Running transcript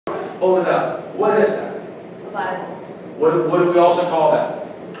Hold it up. What is that? The Bible. What do we also call that?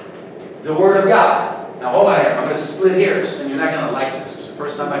 The Word of God. Now hold on here. I'm going to split hairs, and you're not going to like this. Because the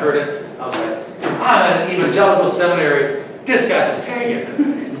first time I heard it, I was like, I'm at an evangelical seminary. This guy's a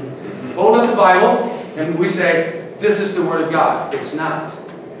pagan. Hold up the Bible, and we say, this is the Word of God. It's not.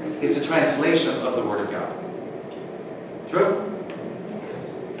 It's a translation of the Word of God. True?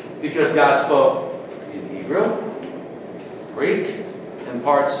 Because God spoke in Hebrew, Greek, and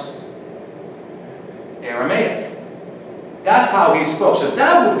parts Aramaic. That's how he spoke. So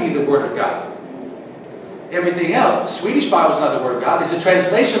that would be the Word of God. Everything else, Swedish Bible is not the Word of God. It's a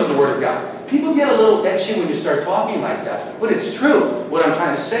translation of the Word of God. People get a little etchy when you start talking like that. But it's true. What I'm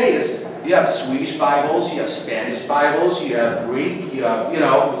trying to say is, you have Swedish Bibles, you have Spanish Bibles, you have Greek, you have,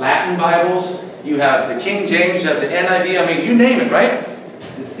 Latin Bibles, you have the King James, you have the NIV, I mean, you name it, right?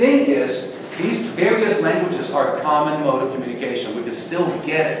 The thing is, these various languages are a common mode of communication. We can still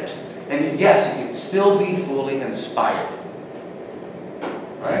get it. And yes, it can still be fully inspired.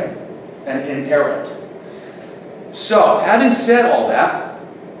 Right? And inerrant. So, having said all that,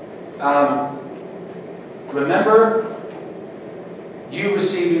 remember you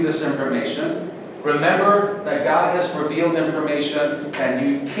receiving this information. Remember that God has revealed information and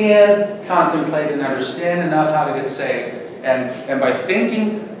you can contemplate and understand enough how to get saved. And by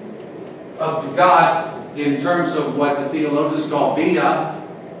thinking of God in terms of what the theologians call via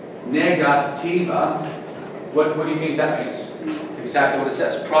negativa, what do you think that means? Exactly what it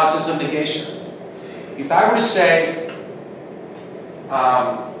says. Process of negation. If I were to say,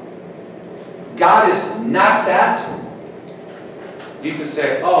 God is not that, you could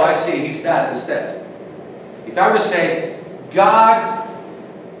say, oh, I see, he's that instead. If I were to say, God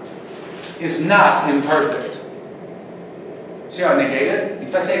is not imperfect. See how I negate it?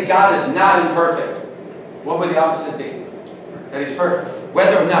 If I say God is not imperfect, what would the opposite be? That he's perfect.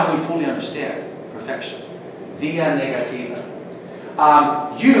 Whether or not we fully understand perfection. Via negativa.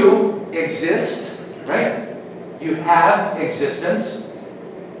 You exist, right? You have existence.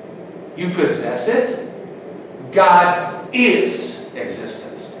 You possess it. God is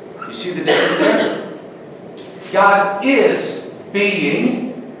existence. You see the difference there? God is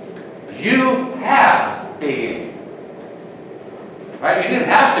being. You have being. Right? You didn't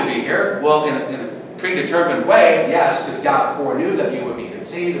have to be here. Well, in a predetermined way, yes, because God foreknew that you would be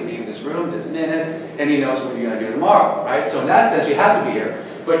conceived and be in this room this minute, and He knows what you're going to do tomorrow. Right? So in that sense, you have to be here.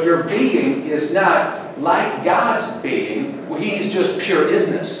 But your being is not like God's being, where He's just pure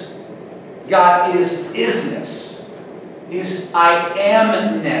isness. God is isness. He's I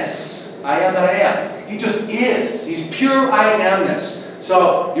amness. I am that I am. He just is. He's pure I amness.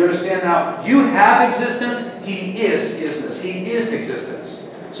 So you understand now, you have existence, He is isness. He is existence.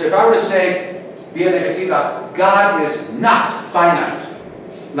 So if I were to say, via negativa, God is not finite,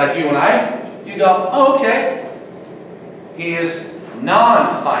 like you and I, you go, oh, okay. He is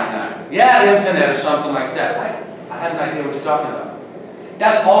non-finite. Yeah, infinite or something like that. I have an idea what you're talking about.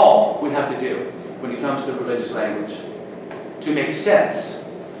 That's all we have to do when it comes to religious language, to make sense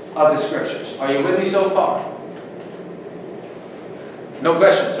of the Scriptures. Are you with me so far? No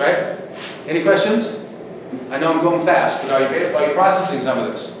questions, right? Any questions? I know I'm going fast, but are you processing some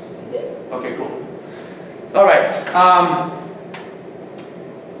of this? Okay, cool. All right.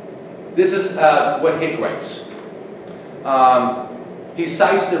 This is what Hick writes. He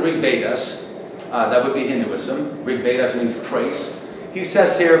cites the Rig Vedas. That would be Hinduism. Rig Vedas means praise. He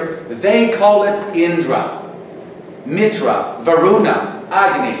says here, they call it Indra, Mitra, Varuna,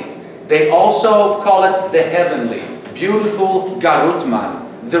 Agni. They also call it the heavenly, beautiful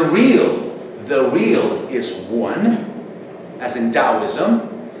Garutman. The real is one, as in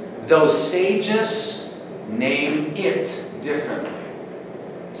Taoism. Those sages name it differently.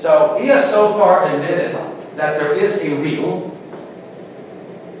 So he has so far admitted that there is a real.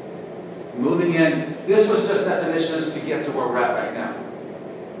 Moving in, this was just definitions to get to where we're at right now.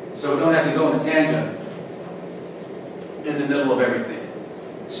 So we don't have to go on a tangent in the middle of everything.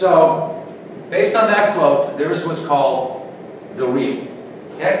 So, based on that quote, there is what's called the real.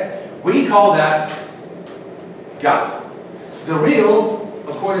 Okay? We call that God. The real,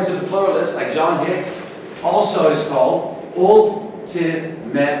 according to the pluralists, like John Hick, also is called ultimate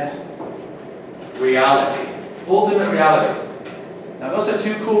reality. Ultimate reality. Now those are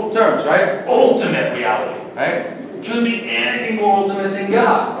two cool terms, right? Ultimate reality, right? Couldn't be anything more ultimate than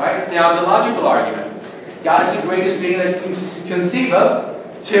God, right? Now the logical argument. God is the greatest being that you can conceive of.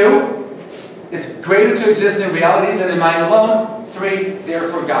 2, it's greater to exist in reality than in mind alone. 3,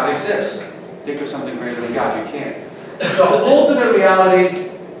 therefore God exists. Think of something greater than God, you can't. So ultimate reality,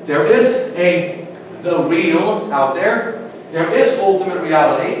 there is the real out there. There is ultimate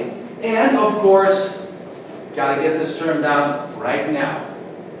reality. And of course, got to get this term down right now.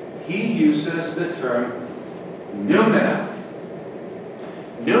 He uses the term noumena.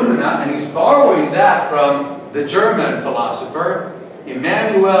 Noumena, and he's borrowing that from the German philosopher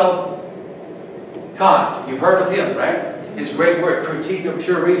Immanuel Kant. You've heard of him, right? His great work, Critique of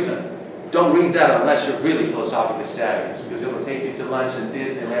Pure Reason. Don't read that unless you're really philosophically savvy, because it will take you to lunch in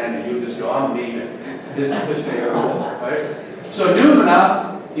Disneyland and you just go, I'm leaving. This is just terrible, right? So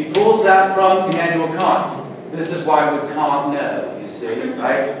noumena, he pulls that from Immanuel Kant. This is why we can't know, you see,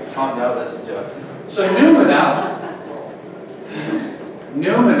 right? Can't know, that's the joke. So noumena,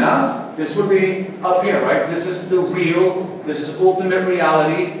 this would be up here, right? This is the real, this is ultimate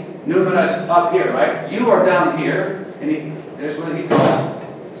reality. Noumena is up here, right? You are down here, and there's what he calls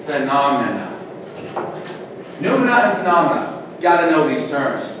phenomena. Noumena and phenomena. Got to know these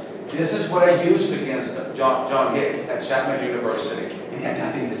terms. This is what I used against John Hick at Chapman University. And he had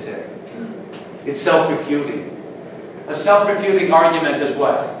nothing to say. It's self-refuting. A self-refuting argument is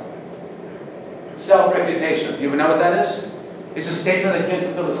what? Self-refutation. Do you know what that is? It's a statement that can't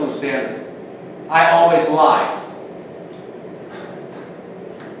fulfill its own standard. I always lie.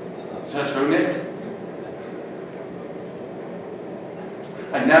 Is that true, Nick?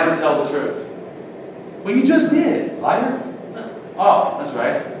 I never tell the truth. Well, you just did, liar. Oh, that's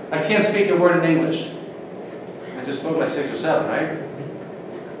right. I can't speak a word in English. I just spoke like 6 or 7, right?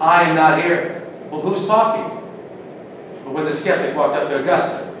 I am not here. Well, who's talking? Well, when the skeptic walked up to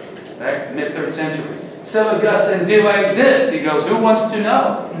Augustine, right? Mid-3rd century. So Augustine, do I exist? He goes, who wants to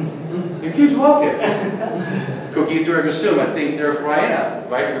know? He keeps walking. Cogito ergo sum, I think, therefore I am.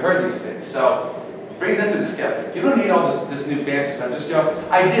 Right? You've heard these things. So, bring that to the skeptic. You don't need all this new fancy stuff. Just go,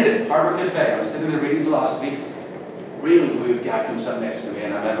 I did it. Harvard Cafe. I was sitting there reading philosophy. Really weird guy comes up next to me,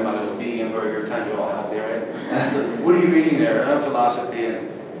 and I met him on a little vegan burger, trying to do all healthy, right? And so, what are you reading there? Philosophy. And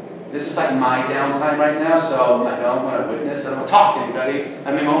this is like my downtime right now, so I don't want to witness. I don't want to talk to anybody.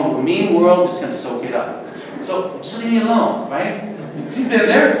 I'm in my own mean world, just going to soak it up. So, just leave me alone, right? You've been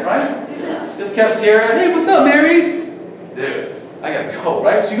there, right? Yeah. At the cafeteria, hey, what's up, Mary? Dude, I gotta go,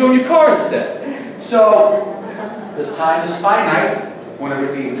 right? So you go in your car instead. So, this time is finite. Want to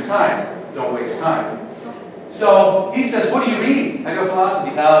redeem the time. Don't waste time. So, he says, what are you reading? I go,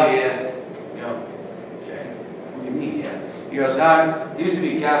 philosophy. Oh, yeah. You know, okay. What do you mean, yeah? He goes, I used to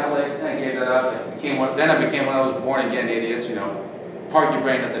be Catholic, I gave that up. Then I became one of those born-again idiots, you know, park your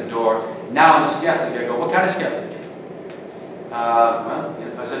brain at the door. Now I'm a skeptic. I go, what kind of skeptic? Well,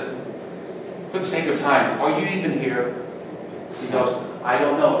 I said, for the sake of time, are you even here? He goes, I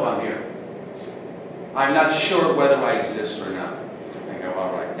don't know if I'm here. I'm not sure whether I exist or not. I go,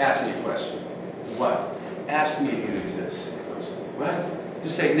 all right, ask me a question. What? Ask me if you exist. He goes, what?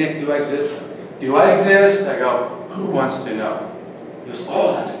 Just say, Nick, do I exist? Do I exist? I go, who wants to know? He goes,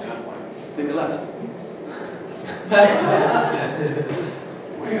 oh, that's a good one. Then he left.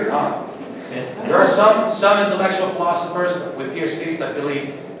 Weird, huh? There are some intellectual philosophers with PhDs that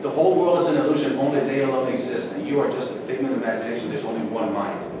believe the whole world is an illusion, only they alone exist, and you are just a figment of imagination, there's only one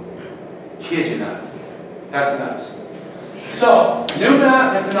mind. Kid you not. That's nuts. So,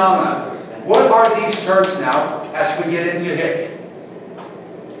 noumena and phenomena. What are these terms now as we get into Hick?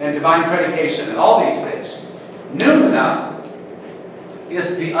 And divine predication and all these things. Noumena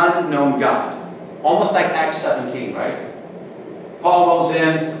is the unknown God. Almost like Acts 17, right? Paul rolls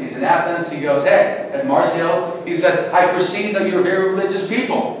in, he's in Athens, he goes, hey, at Mars Hill, he says, I perceive that you're very religious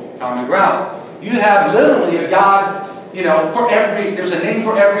people, common ground. You have literally a God, you know, there's a name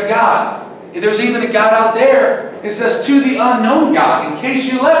for every God. There's even a God out there. It says, to the unknown God, in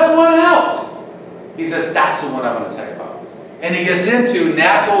case you left one out. He says, that's the one I want to tell you about. And he gets into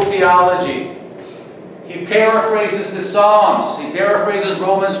natural theology. He paraphrases the Psalms. He paraphrases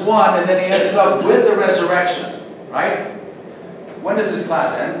Romans 1, and then he ends up with the resurrection, right? When does this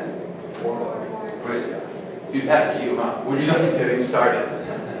class end? 4. Praise God. Dude, that's for you, huh? We're just getting started.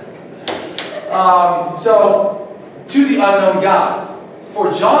 So, to the unknown God.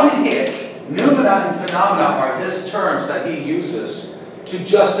 For John Hick, noumena and phenomena are his terms that he uses to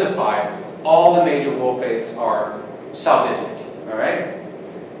justify all the major world faiths are salvific. Alright?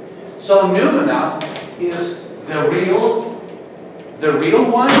 So noumena is the real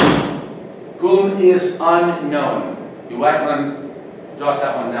one whom is unknown. You might want to jot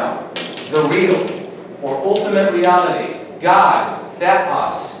that one down. The real or ultimate reality, God,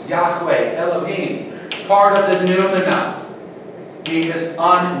 Theos, Yahweh, Elohim, part of the noumena. He is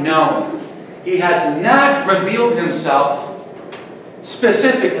unknown. He has not revealed himself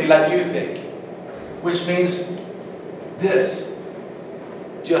specifically like you think. Which means this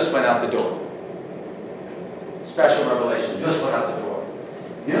just went out the door. Special revelation just went out the door.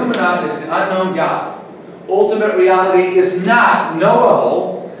 Noumena is the unknown God. Ultimate reality is not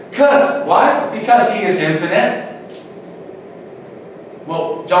knowable. Because, why? Because he is infinite.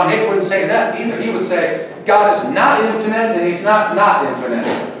 Well, John Hick wouldn't say that either. He would say, God is not infinite and he's not infinite.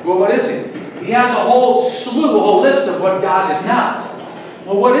 Well, what is he? He has a whole slew, a whole list of what God is not.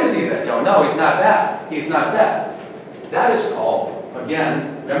 Well, what is he then? No, he's not that. He's not that. That is called,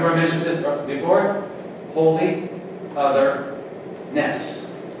 again, remember I mentioned this before? Holy otherness.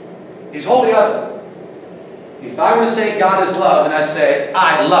 He's wholly other. If I were to say God is love, and I say,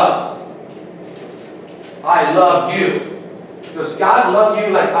 I love you. Does God love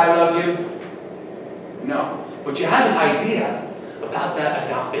you like I love you? No. But you have an idea about that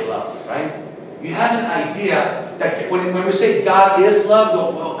agape love, right? You have an idea that when we say God is love,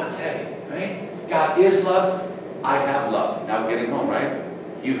 go, whoa, that's heavy, right? God is love, I have love. Now we're getting home, right?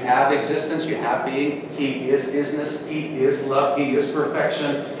 You have existence, you have being. He is isness, he is love, he is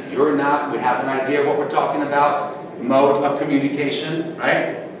perfection. You're not. We have an idea of what we're talking about. Mode of communication,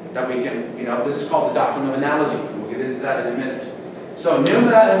 right? That we can, this is called the doctrine of analogy. We'll get into that in a minute. So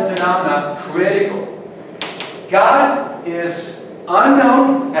noumena and phenomena, critical. God is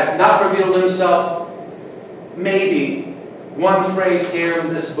unknown, has not revealed himself. Maybe one phrase here in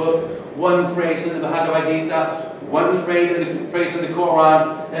this book, one phrase in the Bhagavad Gita, one phrase in the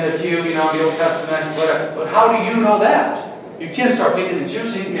Quran, and a few, in the Old Testament, whatever. But how do you know that? You can't start picking and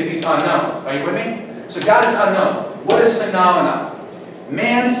choosing if he's unknown. Are you with me? So God is unknown. What is phenomena?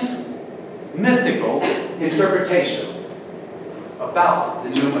 Man's mythical interpretation about the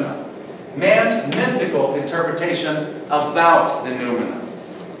noumena. Man's mythical interpretation about the noumena.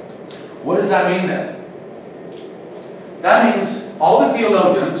 What does that mean then? That means all the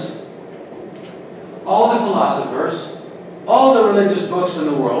theologians, all the philosophers, all the religious books in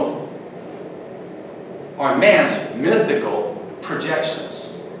the world are man's mythical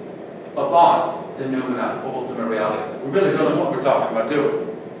projections upon the noumena, ultimate reality. We really don't know what we're talking about, do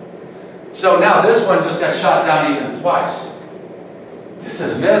we? So now this one just got shot down even twice. This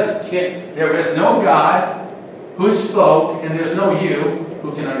is myth. There is no God who spoke, and there's no you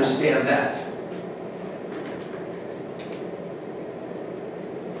who can understand that.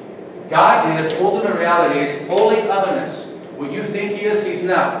 God is ultimate reality's holy otherness. What you think he is, he's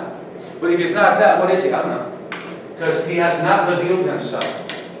not. But if he's not that, what is he? I don't know. Because he has not revealed himself.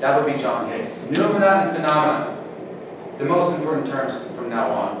 That would be John Hick. Noumena and phenomena. The most important terms from now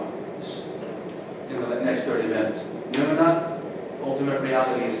on. In the next 30 minutes. Noumena, ultimate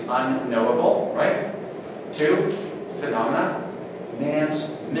reality is unknowable, right? 2, phenomena,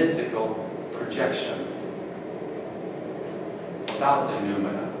 man's mythical projection about the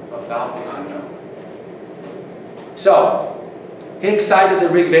noumena, about the unknown. So, Hick cited the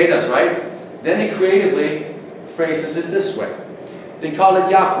Rig Vedas, right? Then he creatively phrases it this way. They call it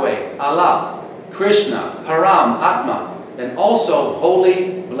Yahweh, Allah, Krishna, Param, Atma, and also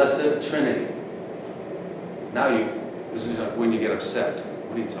Holy Blessed Trinity. Now this is when you get upset.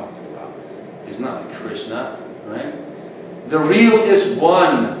 What are you talking about? He's not like Krishna, right? The real is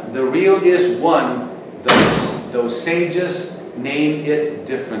one. The real is one. Those sages name it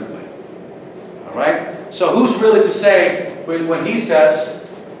differently. All right? So who's really to say when he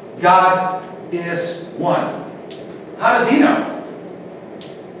says God is one? How does he know?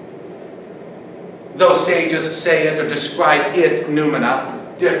 Those sages say it or describe it,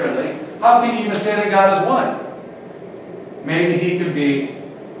 noumena, differently. How can you even say that God is one? Maybe he could be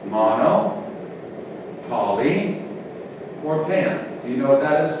mono, poly, or pan. Do you know what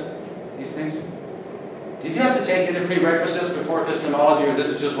that is? These things? Did you have to take any prerequisites before epistemology, or this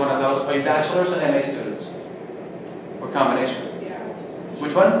is just one of those? Are you bachelor's or MA students? Or combination? Yeah.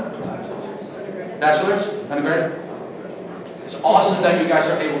 Which one? Bachelor's? Undergrad? It's awesome that you guys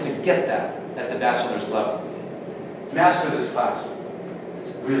are able to get that at the bachelor's level. Master this class.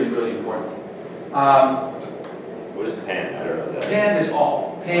 It's really, really important. What is pan? I don't know that. Pan is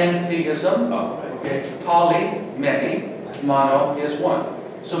all. Pantheism. Oh, okay. Poly, many. Mono is one.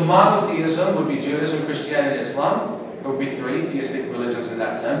 So monotheism would be Judaism, Christianity, Islam. There would be 3 theistic religions in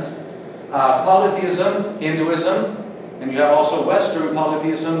that sense. Polytheism, Hinduism. And you have also Western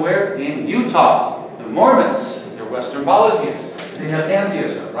polytheism where? In Utah. The Mormons, they're Western polytheists. They have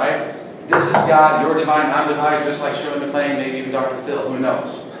pantheism, right? This is God, you're divine, I'm divine, just like Shirley MacLaine, maybe even Dr. Phil, who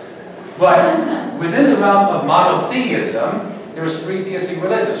knows? But within the realm of monotheism, there's 3 theistic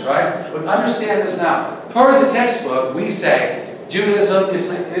religions, right? But understand this now. Per the textbook, we say Judaism,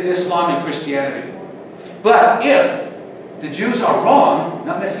 Islam, and Christianity. But if the Jews are wrong,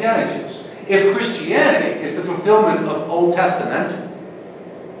 not Messianic Jews, if Christianity is the fulfillment of Old Testament,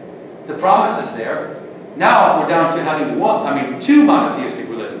 the promise is there, Now we're down to having two monotheistic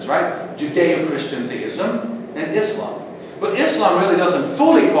religions, right? Judeo-Christian theism and Islam. But Islam really doesn't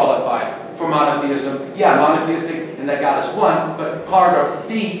fully qualify for monotheism. Yeah, monotheistic in that God is one, but part of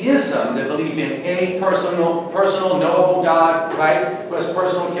theism, the belief in a personal, knowable God, right? Who has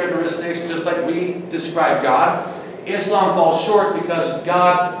personal characteristics, just like we describe God. Islam falls short because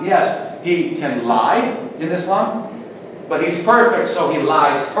God, yes, He can lie in Islam, but He's perfect, so He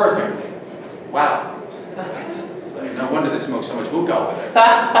lies perfectly. Wow. No wonder they smoke so much hookah over there,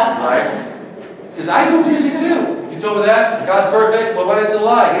 right? Because I go dizzy too. If you told me that, God's perfect, well, what is a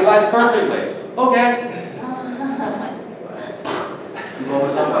lie? He lies perfectly. Okay. Blow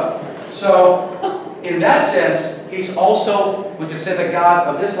myself up. So, in that sense, He's also, we could say the God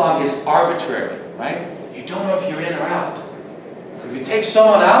of Islam is arbitrary, right? You don't know if you're in or out. If you take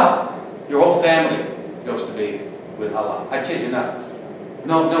someone out, your whole family goes to be with Allah. I kid you not.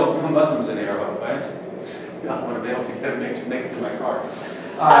 No Muslims in here, right? I want to be able to make it to my car.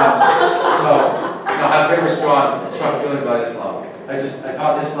 I have very strong feelings about Islam. I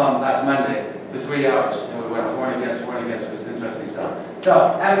taught Islam last Monday for 3 hours, and we went for and against. It was interesting stuff.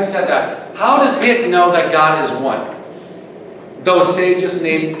 So, having said that, how does it know that God is one? Those sages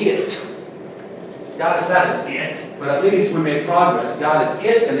named it. God is not an it, but at least we made progress. God is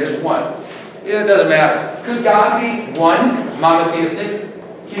it, and there's one. It doesn't matter. Could God be one, monotheistic?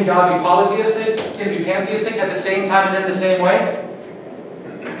 Can God be polytheistic? Can it be pantheistic at the same time and in the same way?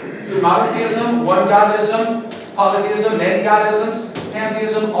 Could monotheism, one godism, polytheism, many godisms,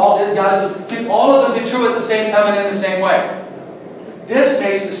 pantheism, all is godism, can all of them be true at the same time and in the same way? This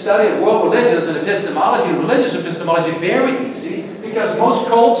makes the study of world religions and epistemology and religious epistemology very easy because most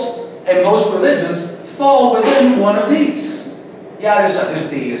cults and most religions fall within one of these. Yeah, there's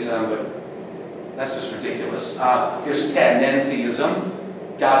deism, but that's just ridiculous. There's panentheism.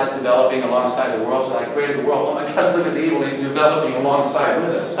 God is developing alongside the world, so I created the world. Oh my gosh, look at the evil, He's developing alongside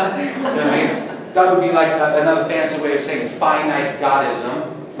with us. You know what I mean? That would be like another fancy way of saying finite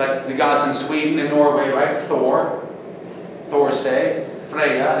godism, like the gods in Sweden and Norway, right? Thor, Thursday,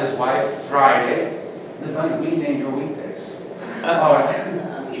 Freya, his wife, Friday. It's funny, we name your weekdays. All right.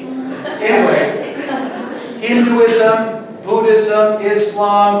 Anyway, Hinduism, Buddhism,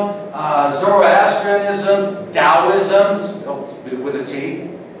 Islam, Zoroastrianism, Taoism, spelled with a T,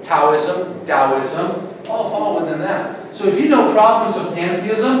 Taoism, all fall within that. So if you know problems of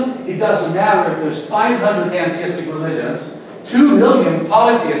pantheism, it doesn't matter if there's 500 pantheistic religions, 2 million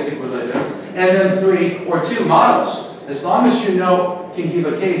polytheistic religions, and then 3 or 2 monos. As long as you know, can give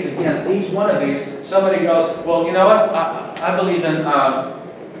a case against each one of these, somebody goes, well, you know what, I believe in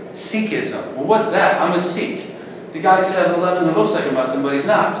Sikhism. Well, what's that? I'm a Sikh. The guy 7'11" who looks like a Muslim, but he's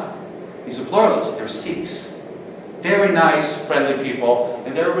not. He's a pluralist. They're Sikhs. Very nice, friendly people,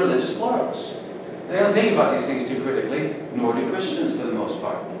 and they're religious pluralists. They don't think about these things too critically, nor do Christians for the most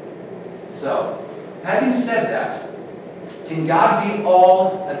part. So, having said that, can God be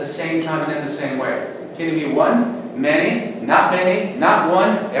all at the same time and in the same way? Can He be one, many, not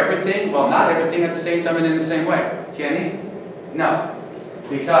one, everything? Well, not everything at the same time and in the same way. Can He? No.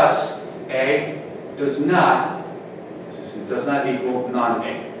 Because A does not equal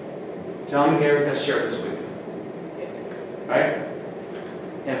non-A. Tell me Eric has shared this with you. Right?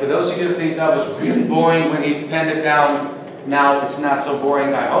 And for those of you who think that was really boring when he penned it down, now it's not so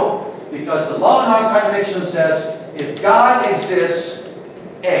boring, I hope, because the law of non-contradiction says if God exists,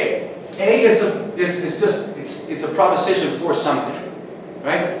 A is a proposition for something,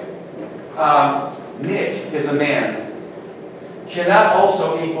 right? Nick is a man. Cannot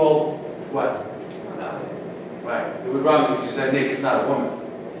also equal what? Right. It would be wrong if you said Nick is not a woman.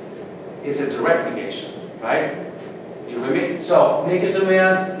 It's a direct negation, right? You with me? So, Nick is a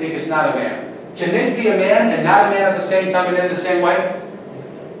man, Nick is not a man. Can Nick be a man and not a man at the same time and in the same way?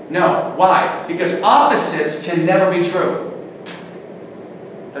 No. Why? Because opposites can never be true.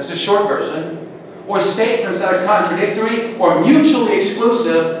 That's the short version. Or statements that are contradictory or mutually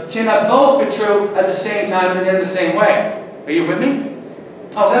exclusive cannot both be true at the same time and in the same way. Are you with me?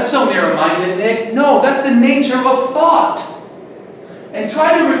 Oh, that's so narrow-minded, Nick. No, that's the nature of thought. And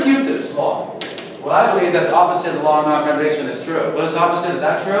try to refute this law. Well, I believe that the opposite of the law of non-contradiction is true. Well, is the opposite of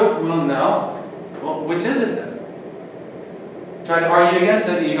that true? Well, no. Well, which is it then? Try to argue against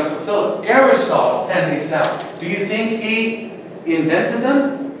it, and you're going to fulfill it. Aristotle penned these down. Do you think he invented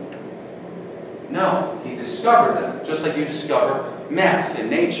them? No, he discovered them, just like you discover math in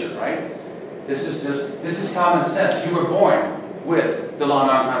nature, right? This is common sense. You were born with the law of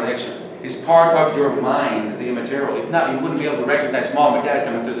non-contradiction. It's part of your mind, the immaterial. If not, you wouldn't be able to recognize mom and dad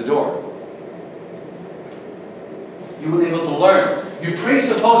coming through the door. You wouldn't be able to learn. You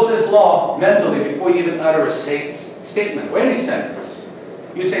presuppose this law mentally before you even utter a statement or any sentence.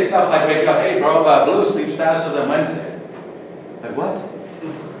 You say stuff like, wake up, hey bro, blue sleeps faster than Wednesday. Like what?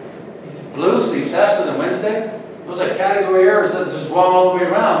 Blue sleeps faster than Wednesday? Those are category errors. That's just wrong all the way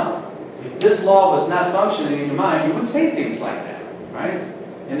around. If this law was not functioning in your mind, you would say things like that, right?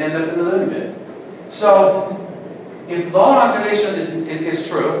 And end up in the loony bin. So, if law of non-contradiction is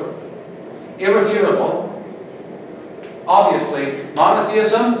true, irrefutable, obviously,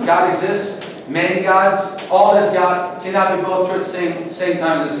 monotheism, God exists, many gods, all is God, cannot be both true at the same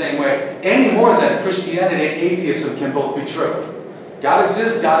time in the same way. Any more than Christianity and atheism can both be true. God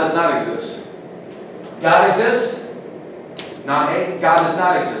exists, God does not exist. God exists, God does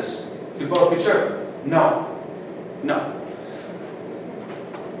not exist. Could both be true? No. No.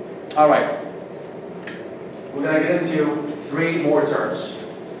 All right. We're going to get into 3 more terms.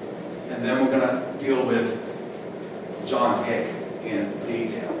 And then we're going to deal with John Hick in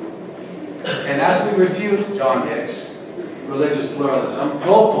detail. And as we refute John Hick's religious pluralism,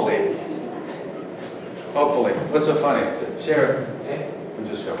 hopefully, what's so funny? Share it. I'm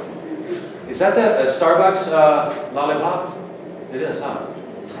just joking. Is that the Starbucks lollipop? It is, huh?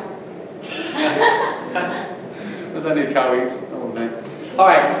 Was that the cow eats? The whole thing. All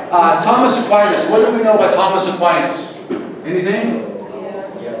right, Thomas Aquinas. What do we know about Thomas Aquinas? Anything?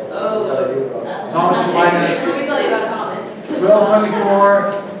 Yeah. Thomas Aquinas. What did we tell you about Thomas?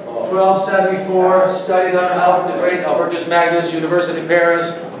 1224, 1274, studied under Albert the Great, Albertus Magnus, University of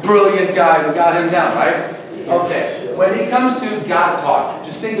Paris. Brilliant guy, we got him down, right? Okay, when it comes to God talk,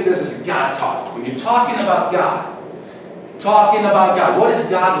 just think of this as God talk. When you're talking about God, what is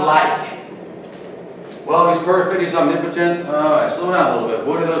God like? Well, he's perfect, he's omnipotent. Slow down a little bit.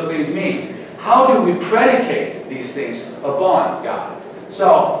 What do those things mean? How do we predicate these things upon God?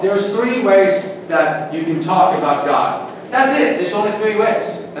 So, there's 3 ways that you can talk about God. That's it. There's only 3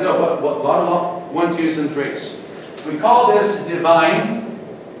 ways. I know, but a lot of 1, 2s, and 3s. We call this divine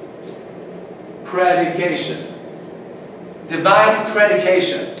predication. Divine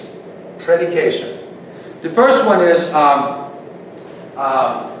predication. Predication. The first one is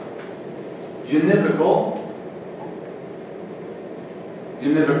univocal,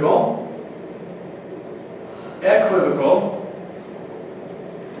 equivocal,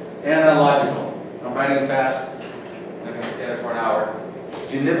 analogical. I'm writing fast. I'm going to stand it for an hour.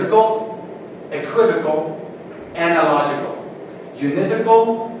 Univocal, equivocal, analogical.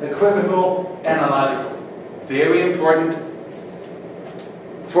 Univocal, equivocal, analogical. Very important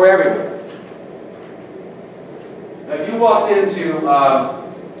for everyone. Now, if you walked into,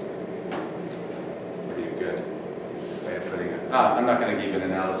 pretty good way of putting it. I'm not going to give you an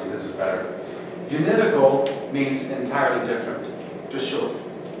analogy. This is better. Univocal means entirely different. Just short.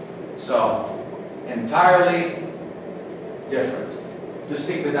 So, entirely different. Just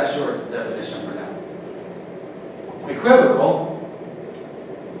stick to that short definition for now. Equivocal,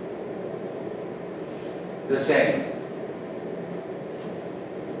 the same.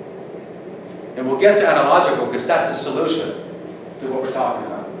 And we'll get to analogical because that's the solution to what we're talking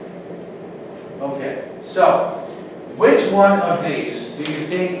about. Okay, so which one of these do you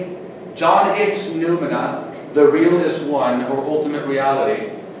think John Hick's noumena, the realist one or ultimate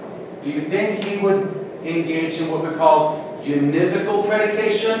reality, do you think he would engage in what we call univocal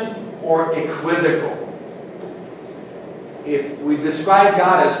predication or equivocal? If we describe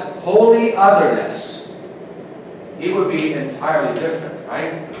God as wholly otherness, he would be entirely different,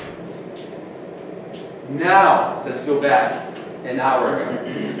 right? Now, let's go back an hour ago.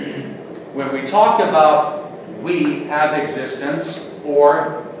 When we talk about we have existence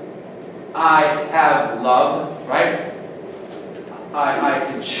or I have love, right? I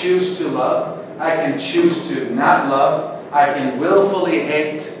can choose to love. I can choose to not love. I can willfully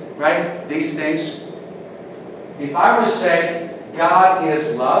hate, right? These things. If I were to say God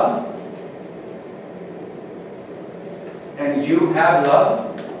is love and you have love,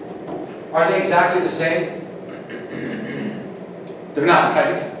 are they exactly the same? They're not,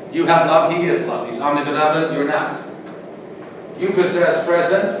 right? You have love, he is love. He's omnibenevolent, you're not. You possess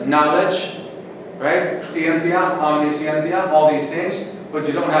presence, knowledge, right? Scientia, omniscientia, all these things, but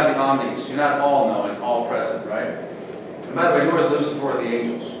you don't have the omnis. You're not all-knowing, all-present, right? And by the way, nor is Lucifer or the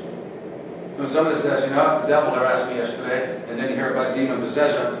angels. When somebody says, you know, the devil harassed me yesterday, and then you hear about demon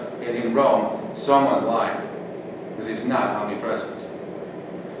possession in Rome, someone's lying, because he's not omnipresent.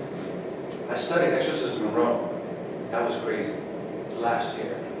 I studied exorcism in Rome. That was crazy. It was last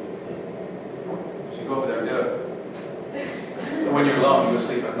year. So you go over there and do it. And when you're alone, you go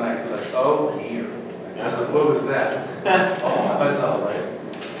sleep at night. You're like, oh dear. What was that? Oh, that's all right.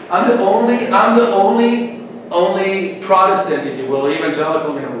 I'm the only only Protestant, if you will,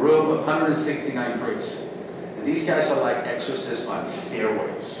 evangelical in a room of 169 priests. And these guys are like exorcists on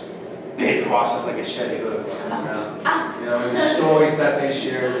steroids. Big crosses like a Chevy Hood. You know, and the stories that they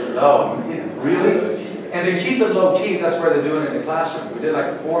share, oh, really? And they keep it low key, that's where they're doing it in the classroom. We did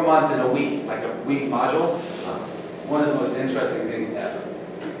like 4 months in a week, like a week module. One of the most interesting things ever.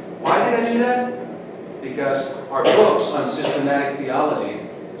 Why did I do that? Because our books on systematic theology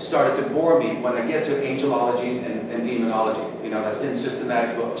started to bore me when I get to angelology and demonology. You know, that's in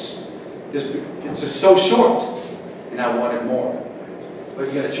systematic books. It's just so short, and I wanted more.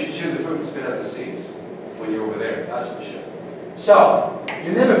 But you got to chew the fruit and spit out the seeds when you're over there, that's for sure. So,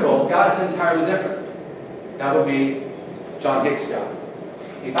 univocal, God is entirely different. That would be John Hicks' God.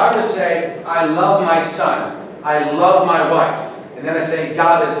 If I were to say, I love my son, I love my wife, and then I say,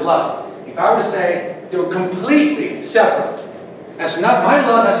 God is love. If I were to say, they're completely separate. My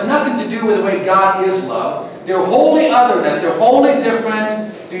love has nothing to do with the way God is love. They're wholly otherness, they're wholly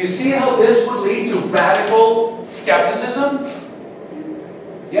different. Do you see how this would lead to radical skepticism?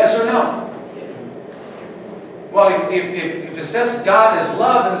 Yes or no? Well, if it says God is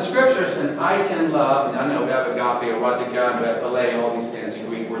love in the scriptures, and I can love, and I know we have agape, erotica, and philia, all these fancy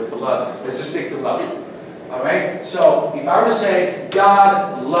Greek words for love. Let's just stick to love. All right? So, if I were to say,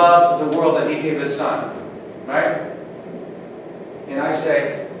 God loved the world that He gave His Son, right? And I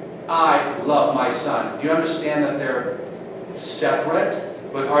say, I love my son. Do you understand that they're separate,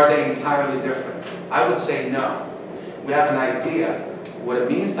 but are they entirely different? I would say no. We have an idea what it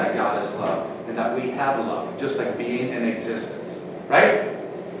means that God is love, and that we have love, just like being in existence. Right?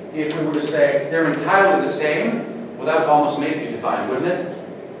 If we were to say they're entirely the same, well, that would almost make you divine, wouldn't it?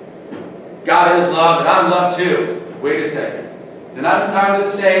 God is love, and I'm love too. Wait a second. They're not entirely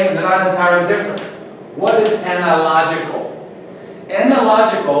the same, and they're not entirely different. What is analogical?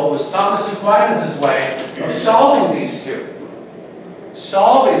 Analogical was Thomas Aquinas' way of solving these two.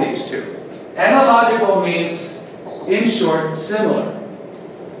 Solving these two. Analogical means, in short, similar.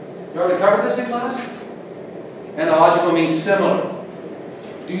 You already covered this in class? Analogical means similar.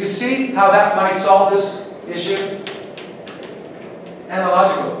 Do you see how that might solve this issue?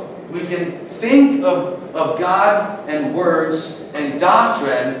 Analogical. We can think of God and words and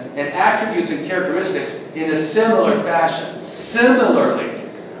doctrine and attributes and characteristics in a similar fashion. Similarly,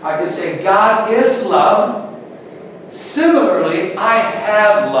 I could say God is love. Similarly, I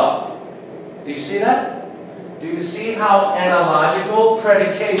have love. Do you see that? Do you see how analogical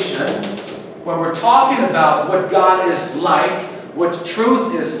predication, when we're talking about what God is like, what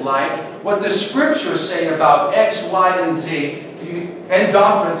truth is like, what the scriptures say about X, Y, and Z, and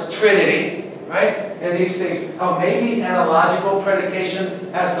doctrines, Trinity, right? And these things, how maybe analogical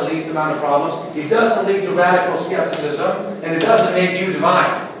predication has the least amount of problems. It doesn't lead to radical skepticism, and it doesn't make you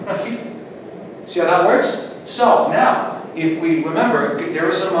divine. Right? See how that works? So, now, if we remember, there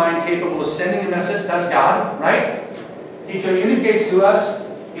is a mind capable of sending a message, that's God, right? He communicates to us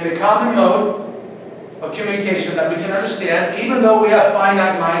in a common mode of communication that we can understand, even though we have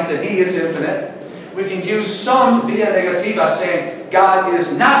finite minds and He is infinite. We can use some via negativa saying God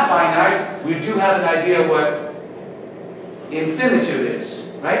is not finite. We do have an idea what infinitude is,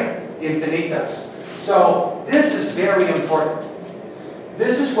 right? Infinitas. So this is very important.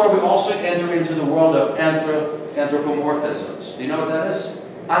 This is where we also enter into the world of anthropomorphisms. Do you know what that is?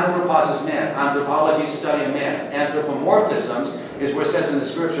 Anthropos is man. Anthropology is study of man. Anthropomorphisms is where it says in the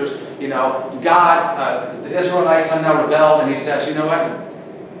scriptures, you know, God, the Israelites have now rebelled, and He says, you know what?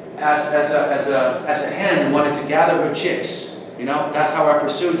 As a hen wanted to gather her chicks, you know, that's how I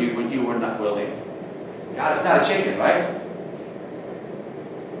pursued you, but you were not willing. God is not a chicken, right?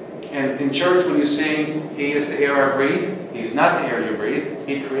 And in church, when you sing, He is the air I breathe, He's not the air you breathe.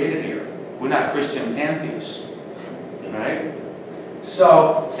 He created air. We're not Christian pantheists, right?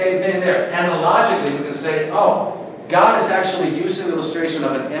 So, same thing there. Analogically, we can say, oh, God is actually using the illustration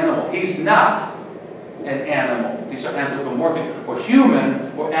of an animal. He's not an animal. These are anthropomorphic or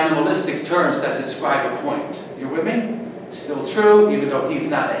human or animalistic terms that describe a point. You with me? Still true, even though He's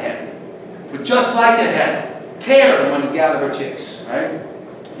not a hen. But just like a hen, cared when to gather her chicks, right?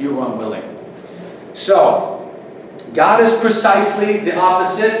 You were unwilling. So, God is precisely the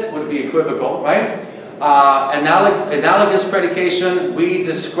opposite, would be equivocal, right? Analogous predication, we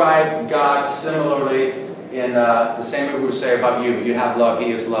describe God similarly in the same way we would say about you. You have love,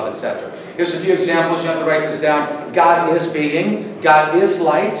 He is love, etc. Here's a few examples. You have to write this down. God is being. God is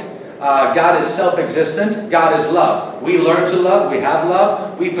light. God is self-existent. God is love. We learn to love. We have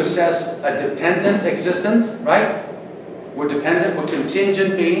love. We possess a dependent existence, right? We're dependent. We're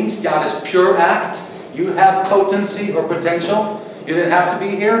contingent beings. God is pure act. You have potency or potential. You didn't have to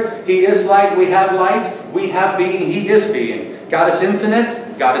be here. He is light, we have light. We have being, He is being. God is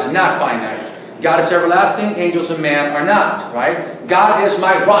infinite, God is not finite. God is everlasting, angels and man are not, right? God is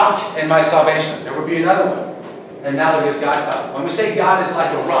my rock and my salvation. There will be another one. Analogous God type. When we say God is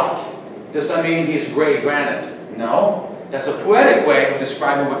like a rock, does that mean He's gray granite? No. That's a poetic way of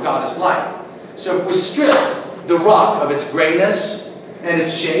describing what God is like. So if we strip the rock of its grayness and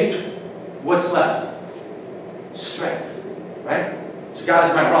its shape, what's left? Strength, right? So God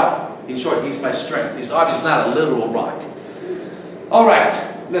is my rock. In short, He's my strength. He's obviously not a literal rock. All right,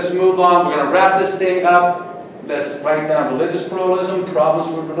 let's move on. We're going to wrap this thing up. Let's write down religious pluralism, problems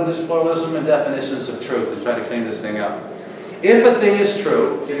with religious pluralism, and definitions of truth, and try to clean this thing up. If a thing is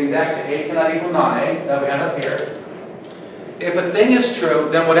true, getting back to A cannot equal non-A, that we have up here. If a thing is true,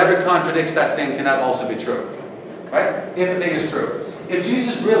 then whatever contradicts that thing cannot also be true. Right? If a thing is true. If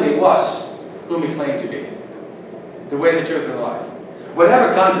Jesus really was whom He claimed to be, the way, the truth, and the life,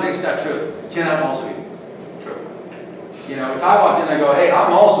 whatever contradicts that truth cannot also be true. You know, if I walked in and I go, hey,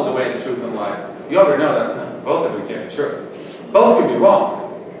 I'm also the way, the truth, and the life, you already know that both of them can't be true. Both could be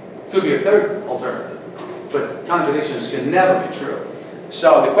wrong. Could be a third alternative. But contradictions can never be true.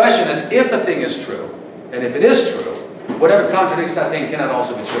 So the question is, if a thing is true, and if it is true, whatever contradicts that thing cannot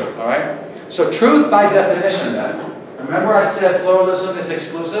also be true. All right? So truth by definition then. Remember I said pluralism is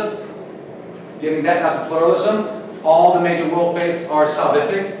exclusive? Getting that out to pluralism. All the major world faiths are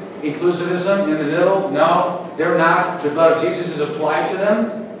salvific. Inclusivism in the middle, no, they're not. The blood of Jesus is applied to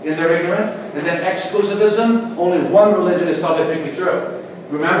them in their ignorance. And then exclusivism, only one religion is salvifically true.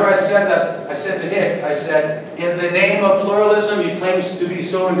 Remember I said to Nick, I said, in the name of pluralism, you claim to be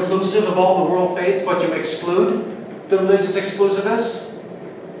so inclusive of all the world faiths, but you exclude the religious exclusivists?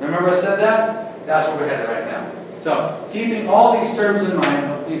 Remember I said that? That's where we're headed right now. So, keeping all these terms in mind,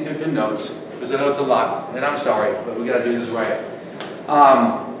 hopefully you took good notes, because I know it's a lot, and I'm sorry, but we got to do this right.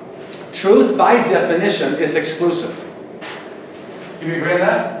 Truth, by definition, is exclusive. Can you agree on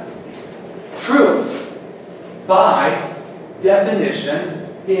that? Truth, by definition,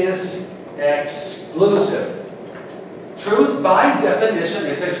 is exclusive. Truth, by definition,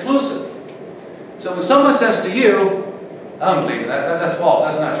 is exclusive. So when someone says to you, I don't believe it, that's false,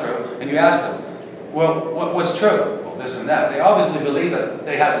 that's not true, and you ask them, well, what's true? Well, this and that. They obviously believe that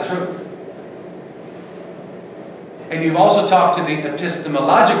they have the truth. And you've also talked to the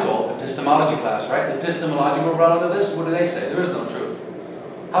epistemology class, right? Epistemological relativists, what do they say? There is no truth.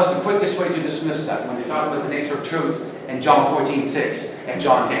 How's the quickest way to dismiss that when you talk about the nature of truth and John 14:6 and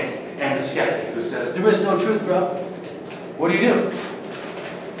John Hick and the skeptic who says, there is no truth, bro? What do? You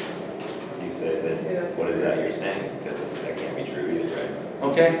say this, what is that you're saying? Because that can't be true either, right?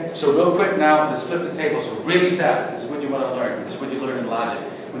 Okay, so real quick now, let's flip the table. So really fast, this is what you want to learn. This is what you learn in logic.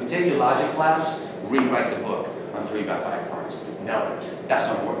 When you take your logic class, rewrite the book on 3x5 cards. Know it. That's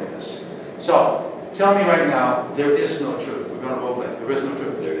how important it is. So, tell me right now, there is no truth. We're going to role play. There is no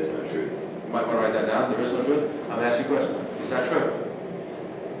truth. There is no truth. You might want to write that down. There is no truth. I'm going to ask you a question. Is that true?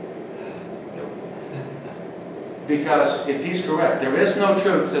 Because if he's correct, there is no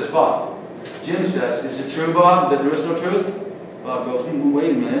truth, says Bob. Jim says, is it true, Bob, that there is no truth? Bob goes,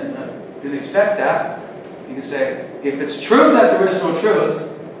 wait a minute. I didn't expect that. You can say, if it's true that there is no truth,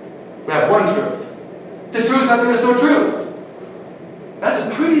 we have one truth. The truth that there is no truth.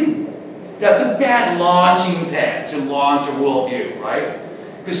 That's a bad launching pad to launch a worldview, right?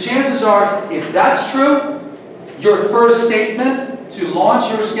 Because chances are, if that's true, your first statement to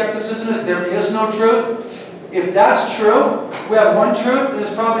launch your skepticism is there is no truth. If that's true, we have one truth, and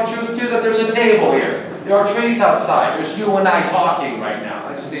it's probably true too that there's a table here. There are trees outside. There's you and I talking right now.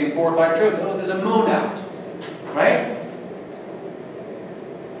 I just named 4 or 5 truths. Oh, there's a moon out. Right?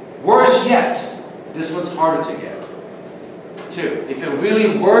 Worse yet, this one's harder to get. 2, if it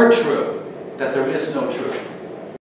really were true that there is no truth,